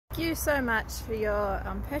Thank you so much for your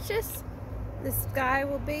purchase. This guy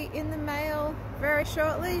will be in the mail very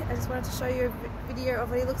shortly. I just wanted to show you a video of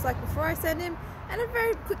what he looks like before I send him, and a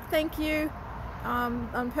very quick thank you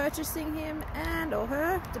on purchasing him and or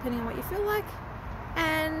her, depending on what you feel like,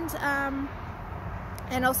 and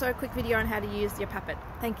also a quick video on how to use your puppet.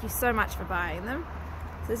 Thank you so much for buying them.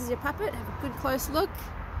 So this is your puppet. Have a good close look.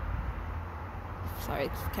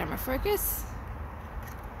 Sorry, camera focus.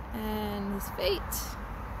 And his feet.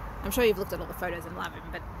 I'm sure you've looked at all the photos and love him,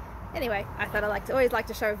 but anyway, I thought I always like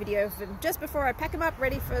to show a video of him just before I pack him up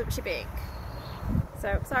ready for shipping.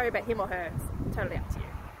 So sorry about him or her, it's totally up to you.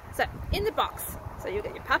 So in the box, so you'll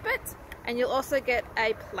get your puppet, and you'll also get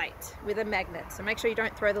a plate with a magnet. So make sure you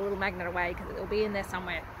don't throw the little magnet away because it'll be in there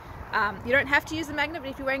somewhere. You don't have to use the magnet,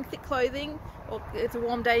 but if you're wearing thick clothing or it's a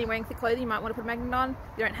warm day and you're wearing thick clothing, you might want to put a magnet on.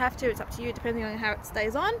 You don't have to, it's up to you depending on how it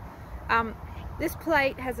stays on. This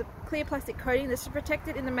plate has a clear plastic coating. This is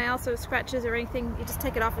protected in the mail, so scratches or anything, you just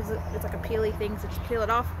take it off. It's like a peely thing, so just peel it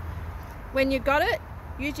off. When you got it,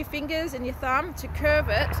 use your fingers and your thumb to curve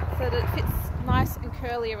it so that it fits nice and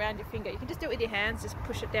curly around your finger. You can just do it with your hands, just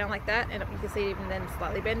push it down like that, and you can see it even then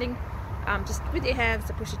slightly bending. Just with your hands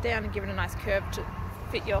to push it down and give it a nice curve to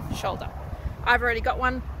fit your shoulder. I've already got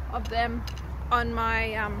one of them on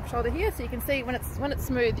my shoulder here, so you can see when it's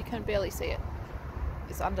smooth, you can barely see it.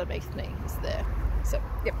 It's underneath me, it's there. So,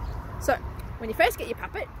 yep. So, when you first get your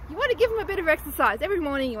puppet, you want to give him a bit of exercise. Every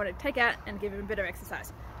morning you want to take out and give him a bit of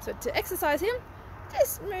exercise. So to exercise him,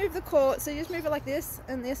 just move the cord. So you just move it like this,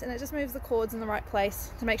 and it just moves the cords in the right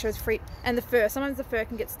place to make sure it's free. And the fur, sometimes the fur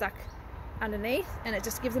can get stuck underneath, and it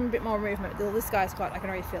just gives them a bit more movement. This guy's I can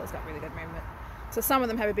already feel he's got really good movement. So some of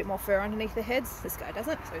them have a bit more fur underneath their heads. This guy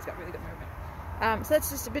doesn't, so he's got really good movement. So that's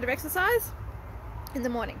just a bit of exercise in the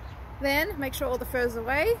morning. Then make sure all the fur is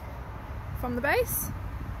away from the base,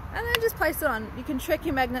 and then just place it on. You can check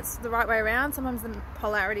your magnets the right way around. Sometimes the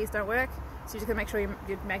polarities don't work, so you just gotta make sure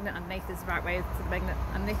your magnet underneath is the right way for the magnet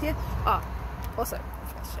underneath here. Oh, also, I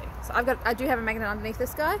forgot to show you. So I do have a magnet underneath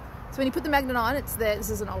this guy. So when you put the magnet on, it's there. This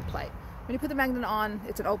is an old plate. When you put the magnet on,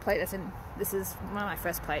 it's an old plate. As in, this is one of my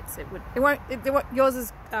first plates. Yours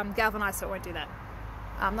is galvanized, so it won't do that.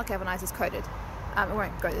 Not galvanized, it's coated. It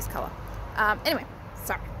won't go this color. Anyway,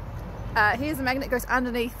 sorry. Here's the magnet, goes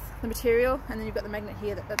underneath the material, and then you've got the magnet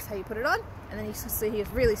here, that's how you put it on. And then you can see he's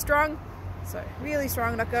really strong, so really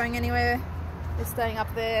strong, not going anywhere, it's staying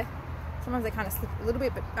up there. Sometimes they kind of slip a little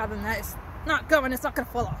bit, but other than that, it's not going, it's not going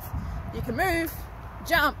to fall off. You can move,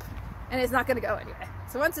 jump, and it's not going to go anywhere.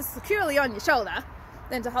 So once it's securely on your shoulder,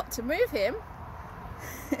 then to help to move him,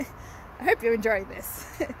 I hope you're enjoying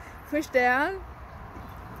this. Push down.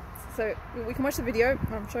 So we can watch the video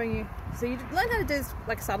I'm showing you. So you learn how to do this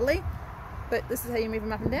like subtly, but this is how you move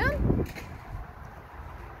them up and down.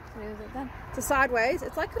 So sideways,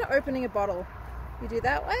 it's like kind of opening a bottle. You do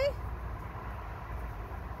that way.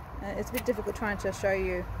 It's a bit difficult trying to show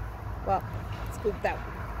you. Well, it's good that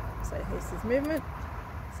way. So here's his movement.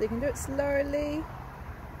 So you can do it slowly.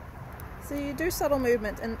 So you do subtle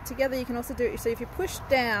movement, and together you can also do it. So if you push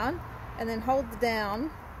down and then hold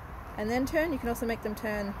down and then turn, you can also make them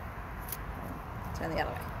turn the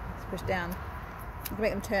other way. Just push down. You can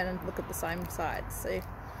make them turn and look at the same side. So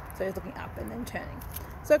he's looking up and then turning.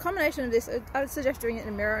 So a combination of this, I would suggest doing it in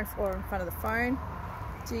a mirror or in front of the phone,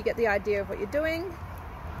 so you get the idea of what you're doing.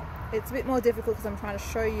 It's a bit more difficult because I'm trying to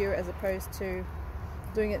show you as opposed to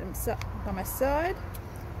doing it by my side.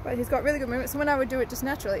 But he's got really good movement. So when I would do it just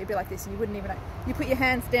naturally, it'd be like this. You wouldn't even know. You put your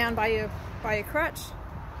hands down by your crutch,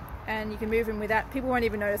 and you can move him without. People won't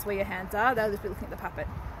even notice where your hands are. They'll just be looking at the puppet.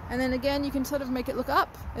 And then again, you can sort of make it look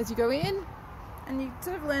up as you go in, and you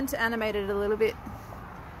sort of learn to animate it a little bit.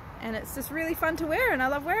 And it's just really fun to wear, and I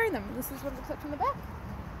love wearing them. This is what it looks like from the back.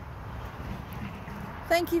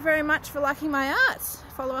 Thank you very much for liking my art.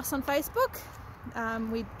 Follow us on Facebook.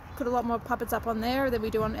 We put a lot more puppets up on there than we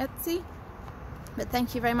do on Etsy. But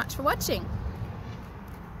thank you very much for watching.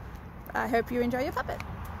 I hope you enjoy your puppet.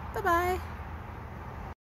 Bye bye.